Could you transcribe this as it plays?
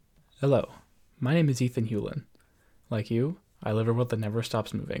Hello, my name is Ethan Hewlin. Like you, I live a world that never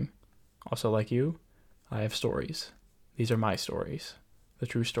stops moving. Also like you, I have stories. These are my stories, the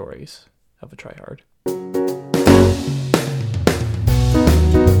true stories of a tryhard.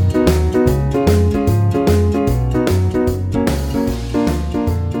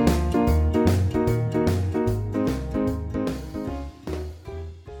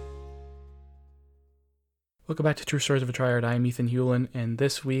 Welcome back to True Stories of a Tryhard. I am Ethan Hewlin, and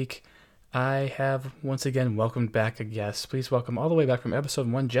this week I have once again welcomed back a guest. Please welcome all the way back from episode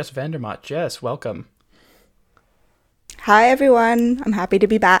 1, Jess Vandermott. Jess, welcome. Hi everyone, I'm happy to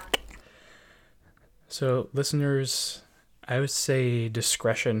be back. So listeners, I would say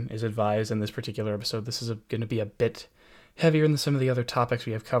discretion is advised in this particular episode. This is going to be a bit heavier than some of the other topics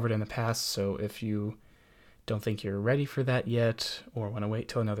we have covered in the past, so if you don't think you're ready for that yet or want to wait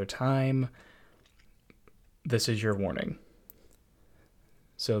till another time, this is your warning.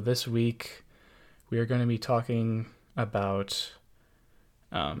 So this week, we are going to be talking about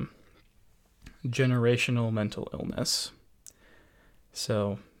generational mental illness.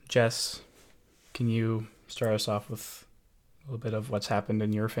 So, Jess, can you start us off with a little bit of what's happened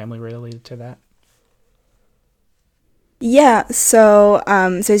in your family related to that? Yeah, so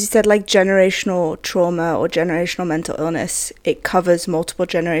as you said, like generational trauma or generational mental illness, it covers multiple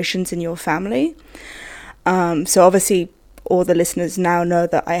generations in your family. So obviously all the listeners now know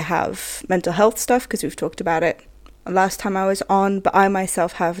that I have mental health stuff because we've talked about it last time I was on, but I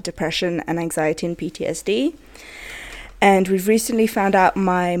myself have depression and anxiety and PTSD. And we've recently found out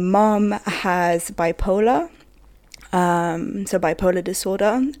my mom has bipolar, so bipolar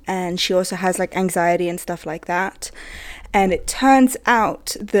disorder, and she also has like anxiety and stuff like that. And it turns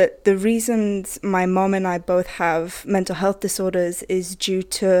out that the reasons my mom and I both have mental health disorders is due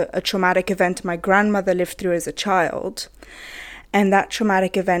to a traumatic event my grandmother lived through as a child. And that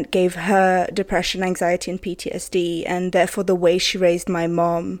traumatic event gave her depression, anxiety, and PTSD. And therefore, the way she raised my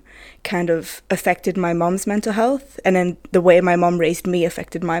mom kind of affected my mom's mental health. And then the way my mom raised me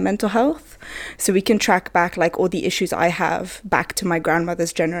affected my mental health. So we can track back like all the issues I have back to my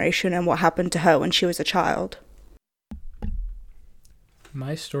grandmother's generation and what happened to her when she was a child.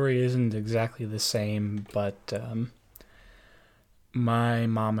 My story isn't exactly the same, but my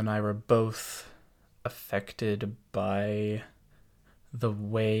mom and I were both affected by the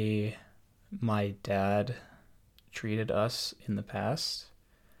way my dad treated us in the past.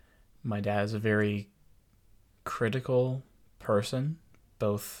 My dad is a very critical person,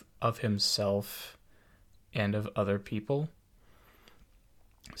 both of himself and of other people.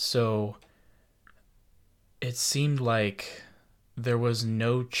 So it seemed like there was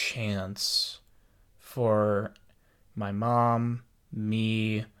no chance for my mom,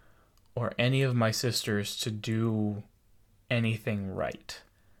 me, or any of my sisters to do anything right.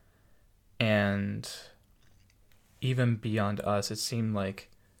 And even beyond us, it seemed like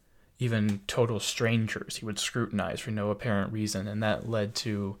even total strangers he would scrutinize for no apparent reason. And that led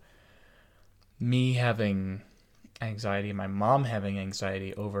to me having anxiety, and my mom having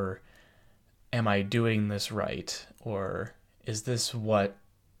anxiety over, am I doing this right? Or is this what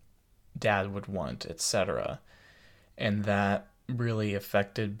dad would want, etc.? And that really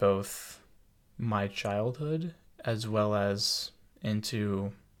affected both my childhood as well as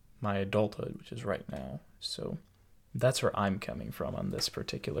into my adulthood, which is right now. So that's where I'm coming from on this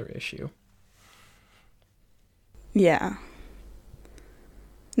particular issue. Yeah.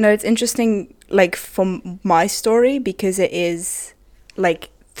 No, it's interesting, like, from my story, because it is, like,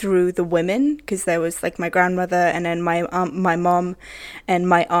 through the women, because there was like my grandmother and then my mom and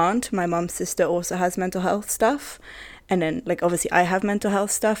my aunt. My mom's sister also has mental health stuff, and then like obviously I have mental health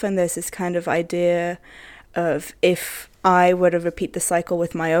stuff, and there's this kind of idea of if I were to repeat the cycle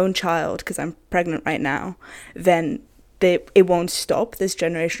with my own child, because I'm pregnant right now, then it won't stop. This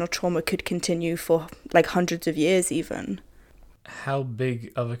generational trauma could continue for like hundreds of years even. How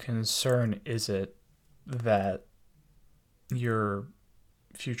big of a concern is it that your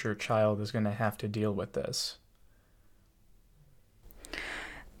future child is going to have to deal with this?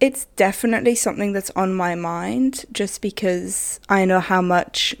 It's definitely something that's on my mind, just because I know how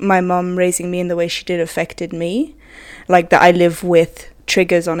much my mom raising me in the way she did affected me. Like that I live with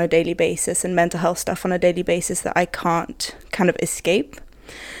triggers on a daily basis and mental health stuff on a daily basis that I can't kind of escape.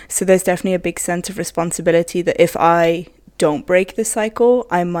 So there's definitely a big sense of responsibility that if I don't break the cycle,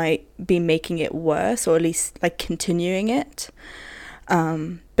 I might be making it worse, or at least like continuing it.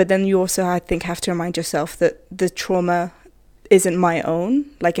 But then you also, I think, have to remind yourself that the trauma isn't my own.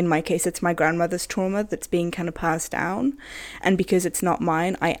 Like in my case, it's my grandmother's trauma that's being kind of passed down. And because it's not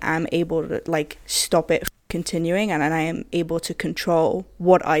mine, I am able to like stop it continuing, and I am able to control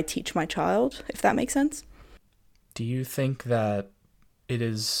what I teach my child, if that makes sense. Do you think that it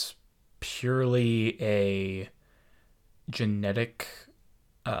is purely a genetic,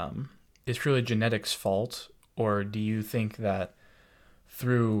 is purely genetics fault, or do you think that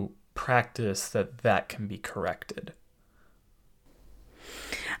through practice that can be corrected?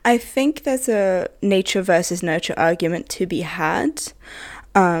 I think there's a nature versus nurture argument to be had.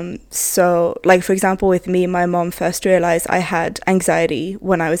 So, like, for example, with me, my mom first realized I had anxiety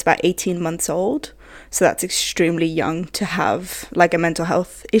when I was about 18 months old. So that's extremely young to have, like, a mental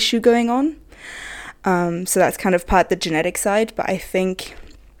health issue going on. So that's kind of part the genetic side. But I think,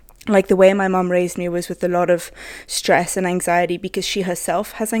 like, the way my mom raised me was with a lot of stress and anxiety because she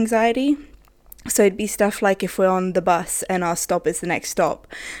herself has anxiety. So it'd be stuff like if we're on the bus and our stop is the next stop,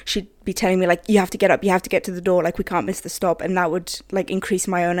 she'd be telling me, like, you have to get up, you have to get to the door, like, we can't miss the stop. And that would, like, increase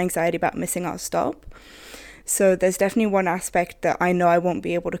my own anxiety about missing our stop. So there's definitely one aspect that I know I won't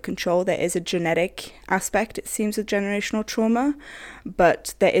be able to control. There is a genetic aspect, it seems, of generational trauma.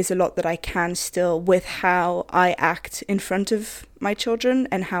 But there is a lot that I can still, with how I act in front of my children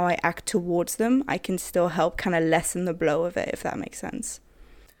and how I act towards them, I can still help kind of lessen the blow of it, if that makes sense.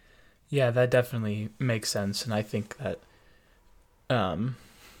 Yeah, that definitely makes sense. And I think that,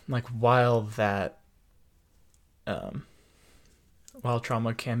 like, while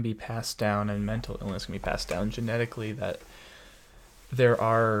trauma can be passed down and mental illness can be passed down genetically, that there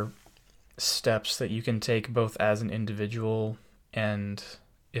are steps that you can take both as an individual and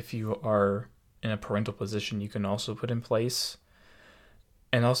if you are in a parental position, you can also put in place.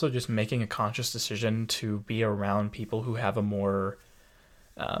 And also just making a conscious decision to be around people who have a more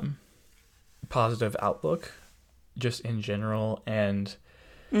positive outlook just in general, and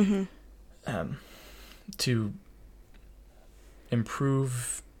to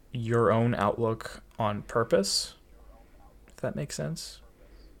improve your own outlook on purpose, if that makes sense.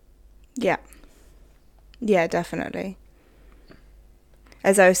 Yeah. Yeah, definitely.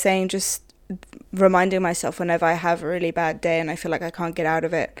 As I was saying, just reminding myself whenever I have a really bad day and I feel like I can't get out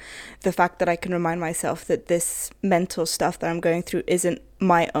of it, the fact that I can remind myself that this mental stuff that I'm going through isn't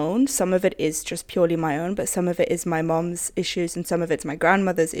my own. Some of it is just purely my own, but some of it is my mom's issues and some of it's my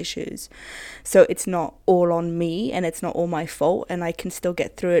grandmother's issues. So it's not all on me and it's not all my fault, and I can still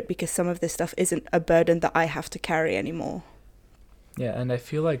get through it because some of this stuff isn't a burden that I have to carry anymore. Yeah, and I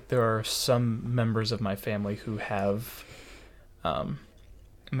feel like there are some members of my family who have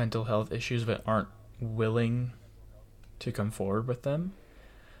mental health issues but aren't willing to come forward with them.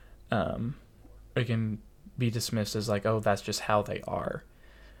 It can be dismissed as like, oh, that's just how they are,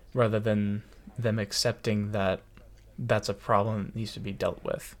 rather than them accepting that that's a problem that needs to be dealt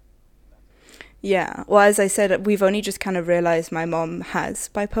with. Yeah, well, as I said, we've only just kind of realized my mom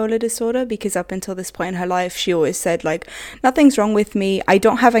has bipolar disorder because up until this point in her life, she always said, like, nothing's wrong with me. I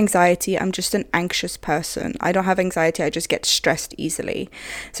don't have anxiety. I'm just an anxious person. I don't have anxiety. I just get stressed easily.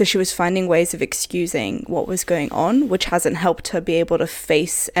 So she was finding ways of excusing what was going on, which hasn't helped her be able to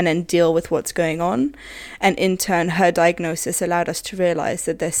face and then deal with what's going on. And in turn, her diagnosis allowed us to realize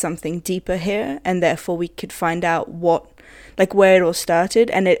that there's something deeper here, and therefore we could find out where it all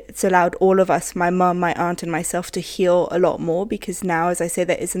started, and it's allowed all of us, my mum, my aunt and myself, to heal a lot more, because now, as I say,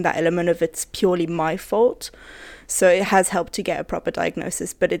 there isn't that element of it's purely my fault. So it has helped to get a proper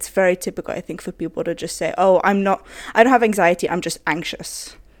diagnosis, but it's very typical, I think, for people to just say, oh, I don't have anxiety, I'm just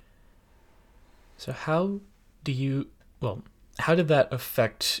anxious. So how did that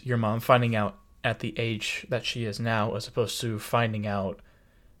affect your mom finding out at the age that she is now as opposed to finding out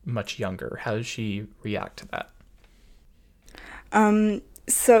much younger? How did she react to that?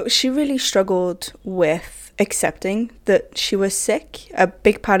 So she really struggled with accepting that she was sick. A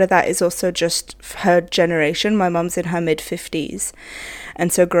big part of that is also just her generation. My mom's in her mid-50s.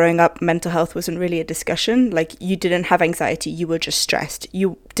 And so growing up, mental health wasn't really a discussion. Like, you didn't have anxiety, you were just stressed.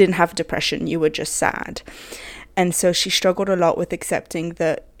 You didn't have depression, you were just sad. And so she struggled a lot with accepting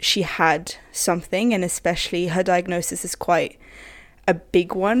that she had something, and especially her diagnosis is quite a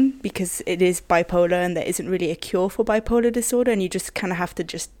big one because it is bipolar and there isn't really a cure for bipolar disorder, and you just kind of have to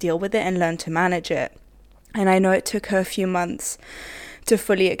just deal with it and learn to manage it. And I know it took her a few months to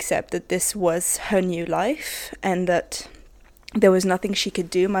fully accept that this was her new life and that there was nothing she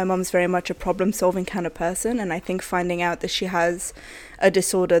could do. My mom's very much a problem-solving kind of person, and I think finding out that she has a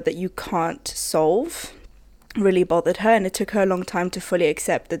disorder that you can't solve really bothered her, and it took her a long time to fully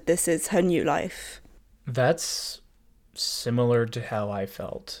accept that this is her new life. That's similar to how I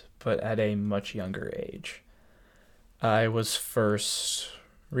felt, but at a much younger age. I was first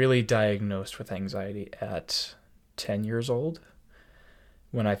really diagnosed with anxiety at 10 years old,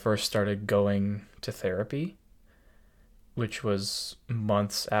 when I first started going to therapy, which was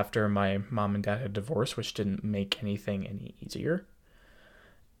months after my mom and dad had divorced, which didn't make anything any easier.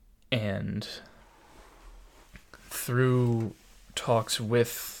 And through talks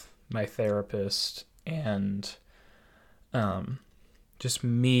with my therapist and just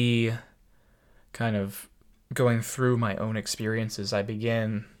me kind of going through my own experiences, I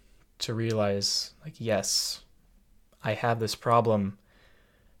began to realize, like, yes, I have this problem,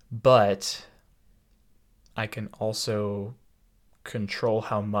 but I can also control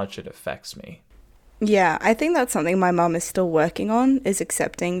how much it affects me. Yeah, I think that's something my mum is still working on, is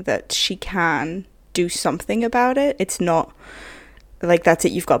accepting that she can do something about it. It's not like that's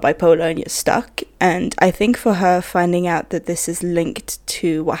it, you've got bipolar and you're stuck. And I think for her, finding out that this is linked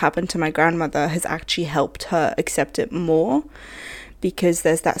to what happened to my grandmother has actually helped her accept it more, because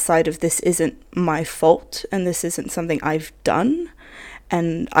there's that side of this isn't my fault and this isn't something I've done,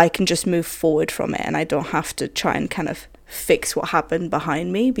 and I can just move forward from it and I don't have to try and kind of fix what happened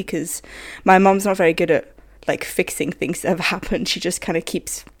behind me, because my mom's not very good at like fixing things that have happened. She just kind of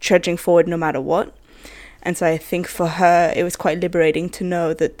keeps trudging forward no matter what. And so I think for her it was quite liberating to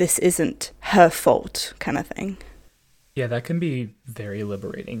know that this isn't her fault, kind of thing. Yeah, that can be very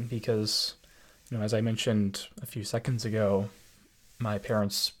liberating because, as I mentioned a few seconds ago, my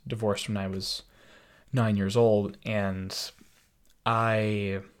parents divorced when I was 9 years old, and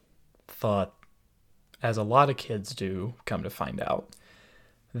I thought, as a lot of kids do, come to find out,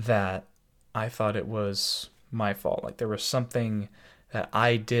 that I thought it was my fault. Like there was something that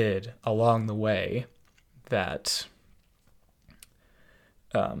I did along the way that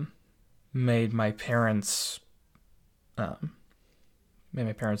made my parents'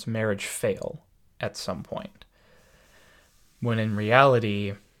 marriage fail at some point. When in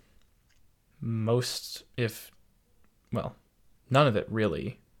reality, none of it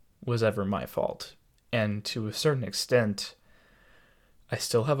really was ever my fault. And to a certain extent, I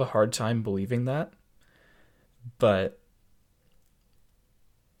still have a hard time believing that, but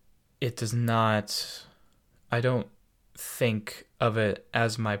it does not, I don't think of it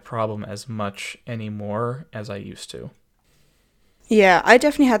as my problem as much anymore as I used to. Yeah, I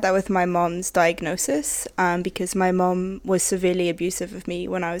definitely had that with my mom's diagnosis, because my mom was severely abusive of me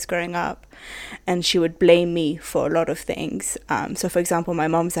when I was growing up, and she would blame me for a lot of things. So, for example, my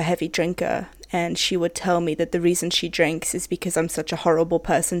mom's a heavy drinker, and she would tell me that the reason she drinks is because I'm such a horrible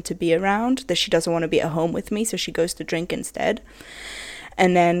person to be around, that she doesn't want to be at home with me, so she goes to drink instead.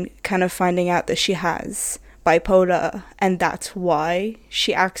 And then kind of finding out that she has bipolar and that's why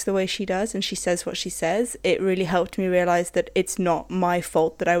she acts the way she does and she says what she says, it really helped me realize that it's not my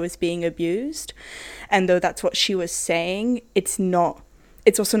fault that I was being abused. And though that's what she was saying, it's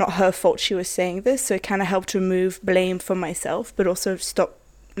also not her fault she was saying this. So it kind of helped remove blame for myself, but also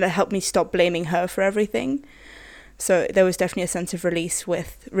helped me stop blaming her for everything. So there was definitely a sense of release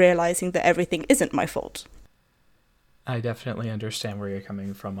with realizing that everything isn't my fault. I definitely understand where you're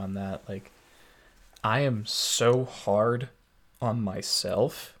coming from on that. Like, I am so hard on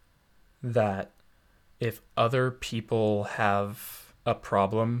myself that if other people have a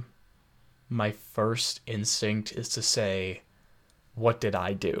problem, my first instinct is to say, what did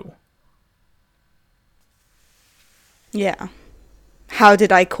I do? Yeah. How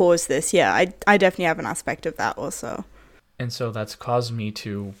did I cause this? Yeah, I definitely have an aspect of that also. And so that's caused me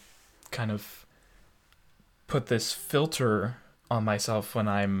to kind of put this filter on myself when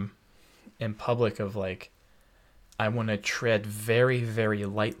I'm in public of like, I want to tread very, very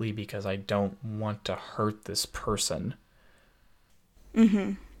lightly because I don't want to hurt this person.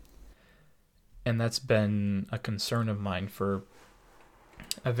 Mm-hmm. And that's been a concern of mine for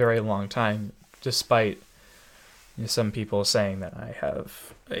a very long time, despite some people saying that I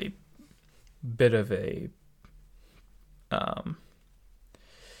have a bit of a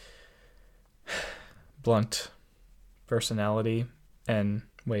blunt personality and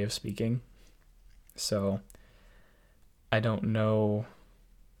way of speaking. So I don't know.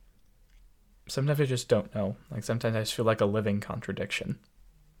 Sometimes I just don't know. Like sometimes I just feel like a living contradiction.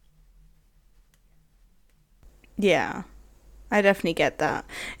 Yeah, I definitely get that.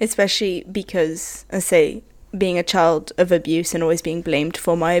 Especially because, I say, being a child of abuse and always being blamed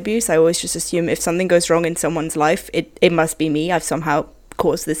for my abuse, I always just assume if something goes wrong in someone's life, it must be me. I've somehow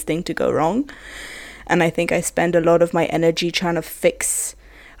caused this thing to go wrong. And I think I spend a lot of my energy trying to fix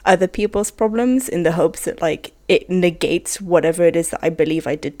other people's problems in the hopes that like it negates whatever it is that I believe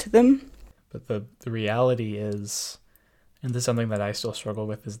I did to them. But the reality is, and this is something that I still struggle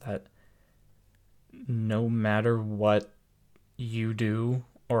with, is that no matter what you do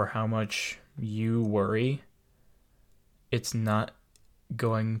or how much you worry, it's not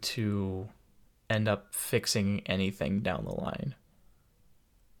going to end up fixing anything down the line.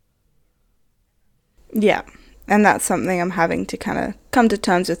 Yeah. And that's something I'm having to kind of come to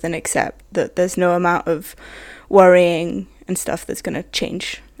terms with and accept, that there's no amount of worrying and stuff that's going to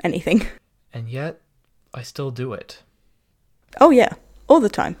change anything. And yet, I still do it. Oh yeah, all the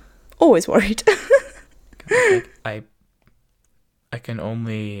time. Always worried. I can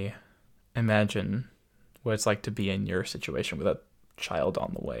only imagine what it's like to be in your situation with a child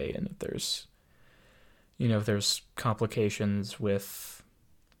on the way, and if there's complications with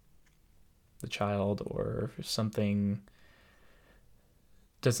the child, or if something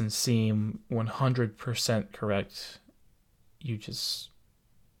doesn't seem 100% correct,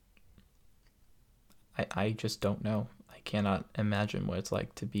 I just don't know. I cannot imagine what it's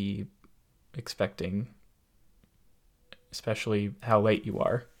like to be expecting, especially how late you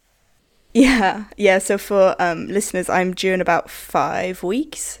are. Yeah. So for listeners, I'm due in about 5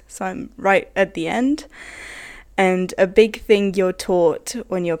 weeks, so I'm right at the end. And a big thing you're taught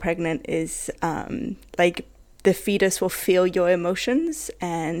when you're pregnant is like the fetus will feel your emotions,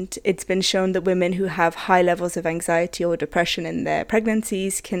 and it's been shown that women who have high levels of anxiety or depression in their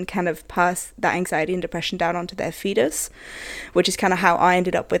pregnancies can kind of pass that anxiety and depression down onto their fetus, which is kind of how I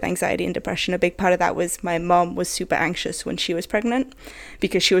ended up with anxiety and depression. A big part of that was my mom was super anxious when she was pregnant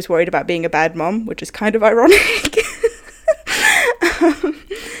because she was worried about being a bad mom, which is kind of ironic.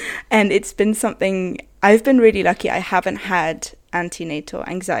 And it's been something, I've been really lucky. I haven't had antenatal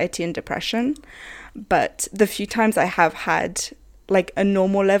anxiety and depression, but the few times I have had like a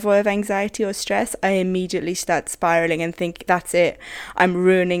normal level of anxiety or stress, I immediately start spiraling and think, that's it, I'm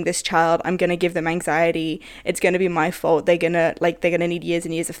ruining this child, I'm going to give them anxiety, it's going to be my fault, they're going to need years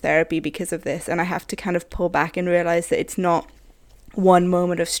and years of therapy because of this. And I have to kind of pull back and realize that it's not one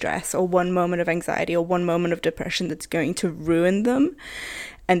moment of stress or one moment of anxiety or one moment of depression that's going to ruin them.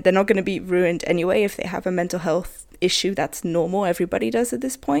 And they're not going to be ruined anyway if they have a mental health issue. That's normal. Everybody does at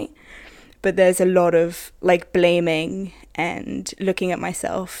this point. But there's a lot of like blaming and looking at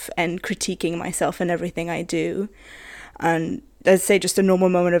myself and critiquing myself and everything I do. And let's say just a normal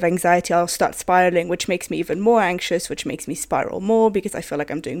moment of anxiety, I'll start spiraling, which makes me even more anxious, which makes me spiral more because I feel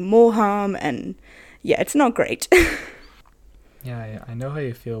like I'm doing more harm. And yeah, it's not great. Yeah, I know how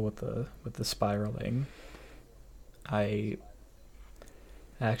you feel with the spiraling.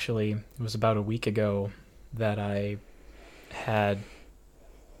 Actually, it was about a week ago that I had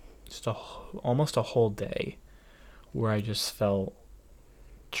just almost a whole day where I just felt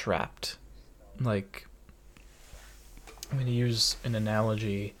trapped. Like, I'm going to use an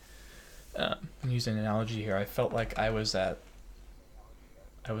analogy. Here. I felt like I was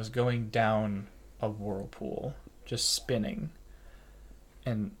going down a whirlpool, just spinning,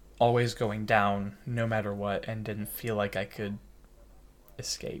 and always going down no matter what, and didn't feel like I could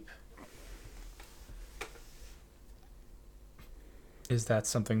escape. Is that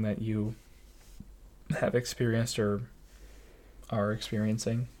something that you have experienced or are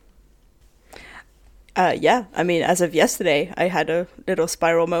experiencing? Yeah, I mean, as of yesterday, I had a little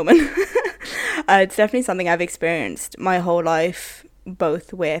spiral moment. It's definitely something I've experienced my whole life,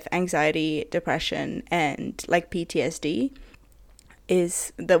 both with anxiety, depression, and like PTSD.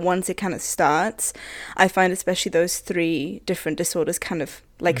 Is that once it kind of starts, I find especially those 3 different disorders kind of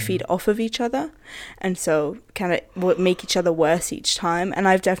like feed off of each other, and so kind of will make each other worse each time. And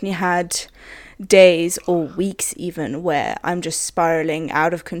I've definitely had days or weeks even where I'm just spiraling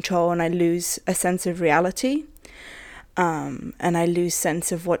out of control and I lose a sense of reality, and I lose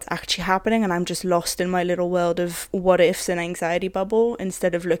sense of what's actually happening, and I'm just lost in my little world of what ifs and anxiety bubble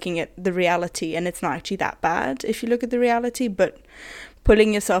instead of looking at the reality. And it's not actually that bad if you look at the reality, but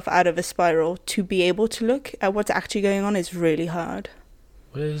pulling yourself out of a spiral to be able to look at what's actually going on is really hard.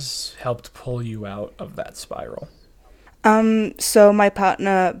 What has helped pull you out of that spiral? So my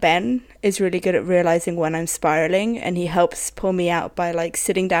partner Ben is really good at realizing when I'm spiraling, and he helps pull me out by like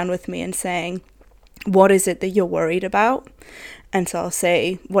sitting down with me and saying, what is it that you're worried about? And so I'll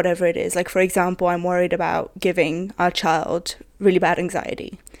say whatever it is. Like, for example, I'm worried about giving our child really bad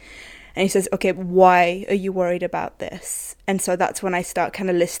anxiety. And he says, okay, why are you worried about this? And so that's when I start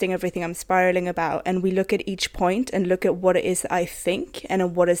kind of listing everything I'm spiraling about. And we look at each point and look at what it is that I think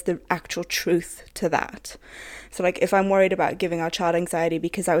and what is the actual truth to that. So like if I'm worried about giving our child anxiety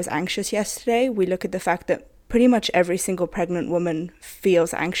because I was anxious yesterday, we look at the fact that pretty much every single pregnant woman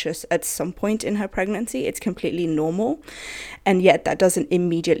feels anxious at some point in her pregnancy. It's completely normal. And yet that doesn't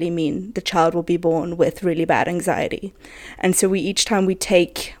immediately mean the child will be born with really bad anxiety. And so each time we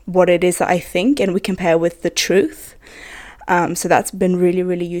take what it is that I think and we compare with the truth. So that's been really,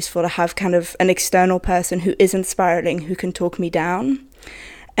 really useful to have kind of an external person who isn't spiraling, who can talk me down.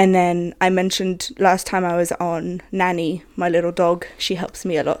 And then I mentioned last time I was on Nanny, my little dog. She helps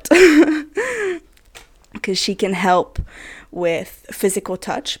me a lot because she can help with physical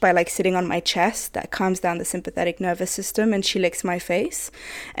touch by like sitting on my chest. That calms down the sympathetic nervous system, and she licks my face,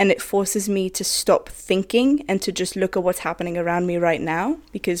 and it forces me to stop thinking and to just look at what's happening around me right now,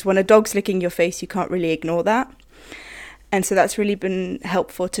 because when a dog's licking your face, you can't really ignore that. And so that's really been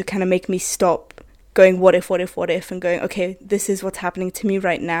helpful to kind of make me stop going what if, and going, okay, this is what's happening to me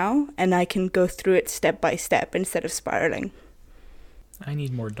right now, and I can go through it step by step instead of spiraling. I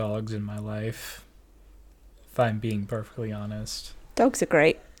need more dogs in my life, if I'm being perfectly honest. Dogs are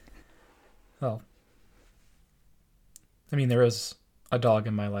great. Well, I mean, there is a dog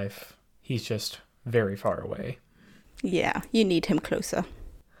in my life. He's just very far away. Yeah, you need him closer.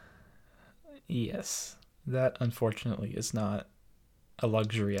 Yes, that unfortunately is not a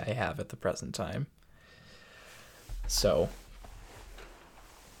luxury I have at the present time. So,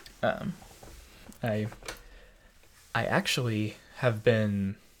 I actually have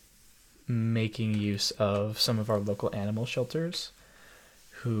been making use of some of our local animal shelters,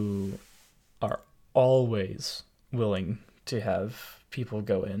 who are always willing to have people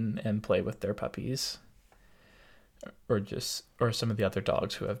go in and play with their puppies, or some of the other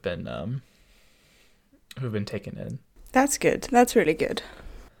dogs who've been taken in. That's good. That's really good.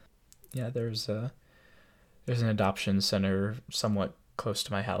 Yeah, there's an adoption center somewhat close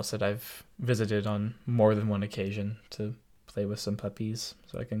to my house that I've visited on more than one occasion to play with some puppies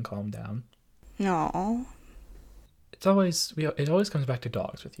so I can calm down. Aww. It always comes back to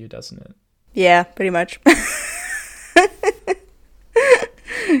dogs with you, doesn't it? Yeah, pretty much.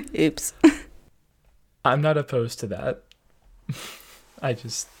 Oops. I'm not opposed to that. I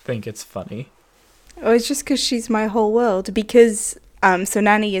just think it's funny. Oh, it's just because she's my whole world. Because, so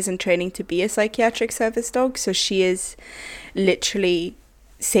Nanny is in training to be a psychiatric service dog, so she is literally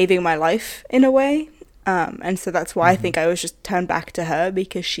saving my life in a way. And so that's why I think I always just turn back to her,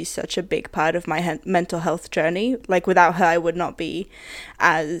 because she's such a big part of my mental health journey. Like, without her, I would not be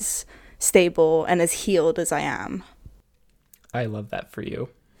as stable and as healed as I am. I love that for you.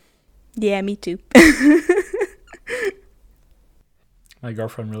 Yeah, me too. My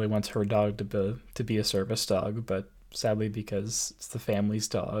girlfriend really wants her dog to be a service dog, but sadly, because it's the family's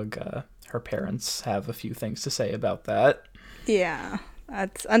dog, her parents have a few things to say about that. Yeah,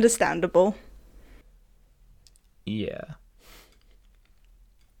 that's understandable. Yeah.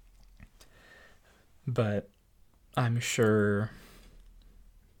 But I'm sure,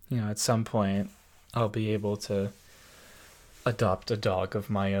 at some point I'll be able to adopt a dog of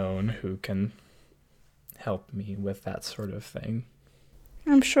my own who can help me with that sort of thing.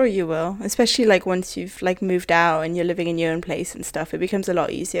 I'm sure you will, especially like once you've like moved out and you're living in your own place and stuff. It becomes a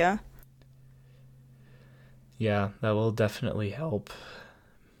lot easier. Yeah, that will definitely help.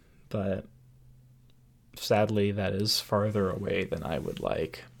 But sadly, that is farther away than I would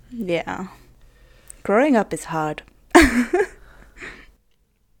like. Yeah. Growing up is hard. You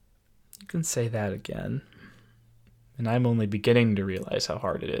can say that again. And I'm only beginning to realize how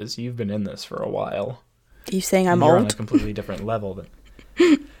hard it is. You've been in this for a while. Are you saying I'm you're old? on a completely different level than...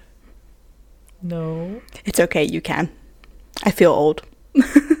 No. It's okay, you can. I feel old.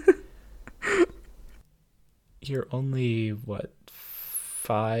 You're only,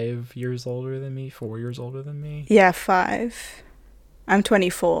 5 years older than me? 4 years older than me? Yeah, 5. I'm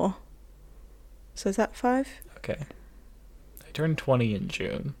 24. So is that 5? Okay. I turned 20 in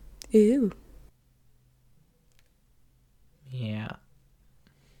June. Ew. Yeah.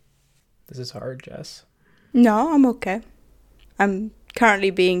 This is hard, Jess. No, I'm okay. I'm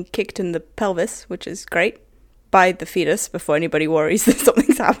currently being kicked in the pelvis, which is great, by the fetus, before anybody worries that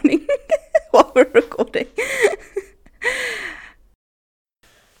something's happening while we're recording.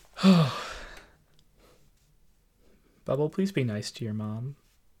 Bubble, please be nice to your mom.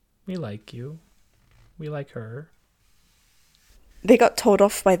 We like you. We like her. They got told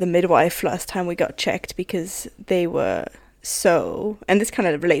off by the midwife last time we got checked because they were so, and this kind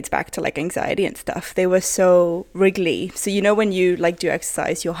of relates back to like anxiety and stuff, they were so wriggly. So when you like do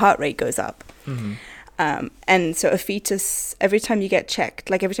exercise, your heart rate goes up. Mm-hmm. And so a fetus, every time you get checked,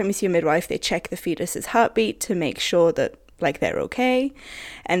 like every time you see a midwife, they check the fetus's heartbeat to make sure that like they're okay.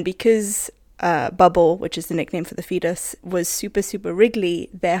 And because Bubble, which is the nickname for the fetus, was super, super wriggly,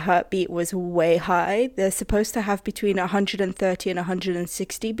 their heartbeat was way high. They're supposed to have between 130 and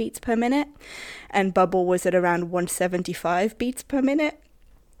 160 beats per minute. And Bubble was at around 175 beats per minute.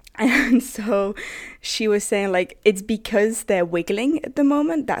 And so she was saying, like, it's because they're wiggling at the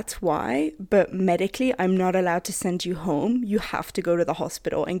moment, that's why. But medically, I'm not allowed to send you home. You have to go to the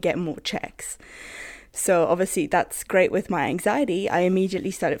hospital and get more checks. So obviously that's great with my anxiety. I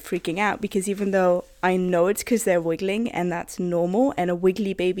immediately started freaking out because even though I know it's because they're wiggling and that's normal and a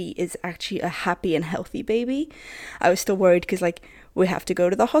wiggly baby is actually a happy and healthy baby, I was still worried because like we have to go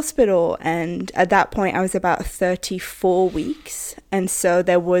to the hospital. And at that point I was about 34 weeks. And so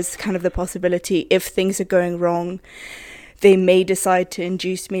there was kind of the possibility if things are going wrong, they may decide to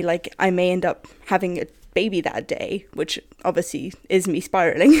induce me, like I may end up having a baby that day, which obviously is me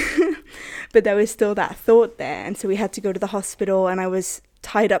spiraling. But there was still that thought there. And so we had to go to the hospital and I was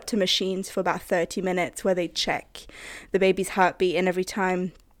tied up to machines for about 30 minutes where they check the baby's heartbeat. And every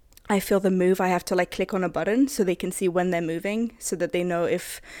time I feel the move, I have to like click on a button so they can see when they're moving so that they know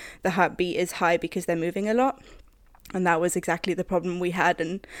if the heartbeat is high because they're moving a lot. And that was exactly the problem we had.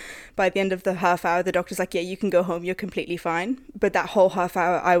 And by the end of the half hour, the doctor's like, yeah, you can go home. You're completely fine. But that whole half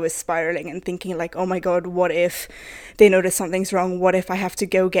hour, I was spiraling and thinking like, oh my God, what if they notice something's wrong? What if I have to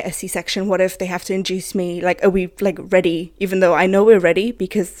go get a C-section? What if they have to induce me? Like, are we like ready? Even though I know we're ready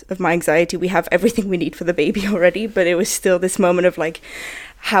because of my anxiety, we have everything we need for the baby already. But it was still this moment of like,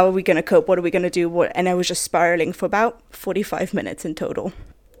 how are we going to cope? What are we going to do? And I was just spiraling for about 45 minutes in total.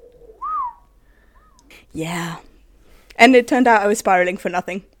 Yeah. And it turned out I was spiraling for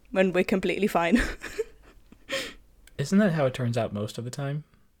nothing when we're completely fine. Isn't that how it turns out most of the time?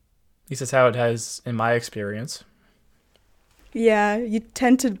 At least that's how it has in my experience. Yeah, you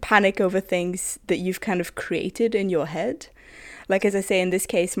tend to panic over things that you've kind of created in your head. Like, as I say, in this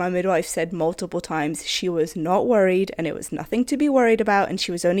case, my midwife said multiple times she was not worried and it was nothing to be worried about. And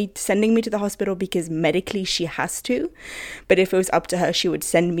she was only sending me to the hospital because medically she has to. But if it was up to her, she would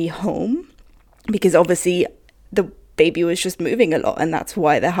send me home because obviously the baby was just moving a lot and that's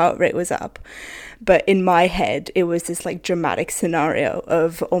why the heart rate was up. But in my head it was this like dramatic scenario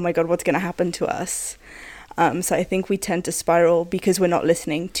of, oh my God, what's going to happen to us? So I think we tend to spiral because we're not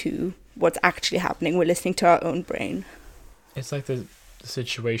listening to what's actually happening. We're listening to our own brain. It's like the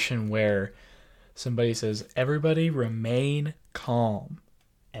situation where somebody says, everybody remain calm,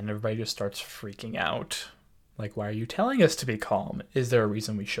 and everybody just starts freaking out. Like, why are you telling us to be calm? Is there a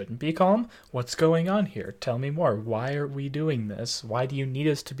reason we shouldn't be calm? What's going on here? Tell me more. Why are we doing this? Why do you need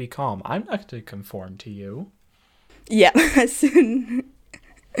us to be calm? I'm not going to conform to you. Yeah.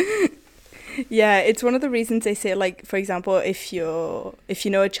 Yeah, it's one of the reasons they say, like, for example, if you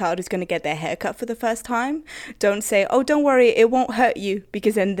know a child is going to get their hair cut for the first time, don't say, oh, don't worry, it won't hurt you.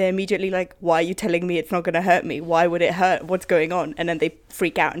 Because then they're immediately like, why are you telling me it's not going to hurt me? Why would it hurt? What's going on? And then they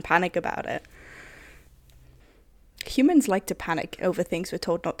freak out and panic about it. Humans like to panic over things we're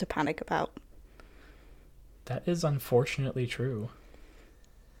told not to panic about. That is unfortunately true.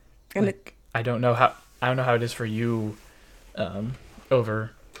 And like, I don't know how it is for you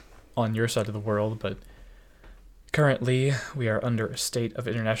over on your side of the world, but currently we are under a state of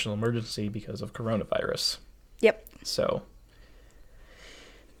international emergency because of coronavirus. Yep. So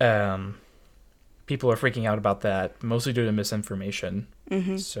people are freaking out about that, mostly due to misinformation.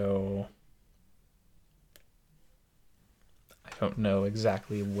 Mm-hmm. So I don't know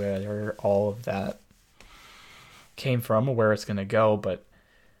exactly where all of that came from or where it's going to go, but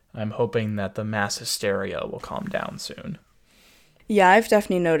I'm hoping that the mass hysteria will calm down soon. Yeah, I've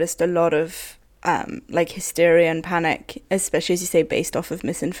definitely noticed a lot of like hysteria and panic, especially as you say, based off of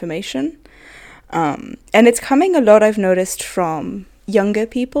misinformation. And it's coming a lot, I've noticed, from younger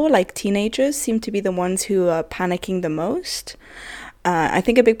people, like teenagers seem to be the ones who are panicking the most. I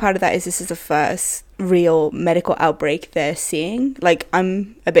think a big part of that is this is the first real medical outbreak they're seeing. Like,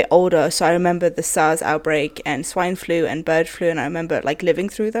 I'm a bit older, so I remember the SARS outbreak and swine flu and bird flu, and I remember like living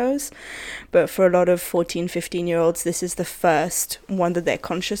through those. But for a lot of 14, 15-year-olds, this is the first one that they're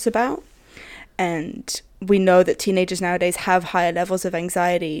conscious about. And we know that teenagers nowadays have higher levels of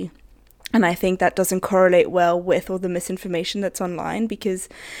anxiety. And I think that doesn't correlate well with all the misinformation that's online because,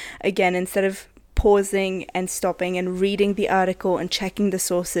 again, instead of pausing and stopping and reading the article and checking the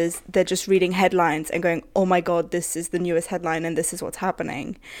sources, they're just reading headlines and going, oh my God, this is the newest headline and this is what's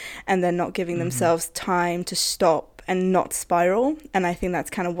happening. And they're not giving themselves time to stop and not spiral. And I think that's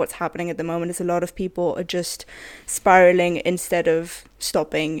kind of what's happening at the moment is a lot of people are just spiraling instead of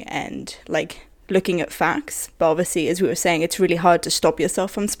stopping and like looking at facts. But obviously, as we were saying, it's really hard to stop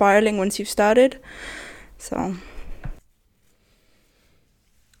yourself from spiraling once you've started. So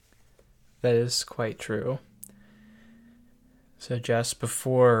that is quite true. So Jess,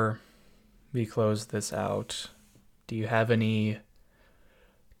 before we close this out, do you have any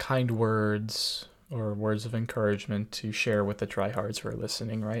kind words or words of encouragement to share with the tryhards who are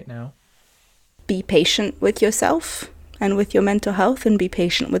listening right now? Be patient with yourself and with your mental health and be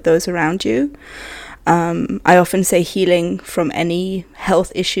patient with those around you. I often say healing from any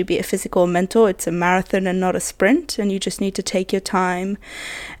health issue, be it physical or mental, it's a marathon and not a sprint, and you just need to take your time.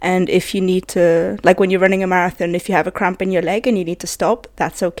 And if you need to, like when you're running a marathon, if you have a cramp in your leg and you need to stop,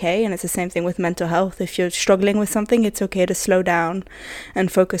 that's okay. And it's the same thing with mental health. If you're struggling with something, it's okay to slow down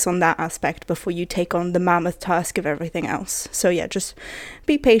and focus on that aspect before you take on the mammoth task of everything else. So yeah, just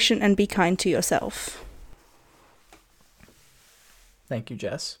be patient and be kind to yourself. Thank you,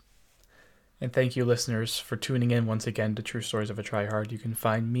 Jess. And thank you, listeners, for tuning in once again to True Stories of a Tryhard. You can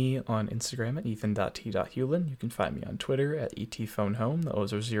find me on Instagram at ethan.t.hewlin. You can find me on Twitter at etphonehome. The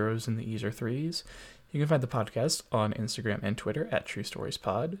O's are zeros and the E's are threes. You can find the podcast on Instagram and Twitter at True Stories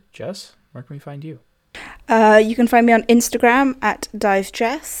Pod. Jess, where can we find you? You can find me on Instagram at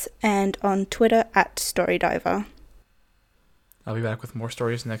DiveJess and on Twitter at StoryDiver. I'll be back with more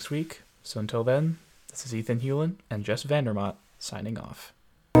stories next week. So until then, this is Ethan Hewlin and Jess Vandermott signing off.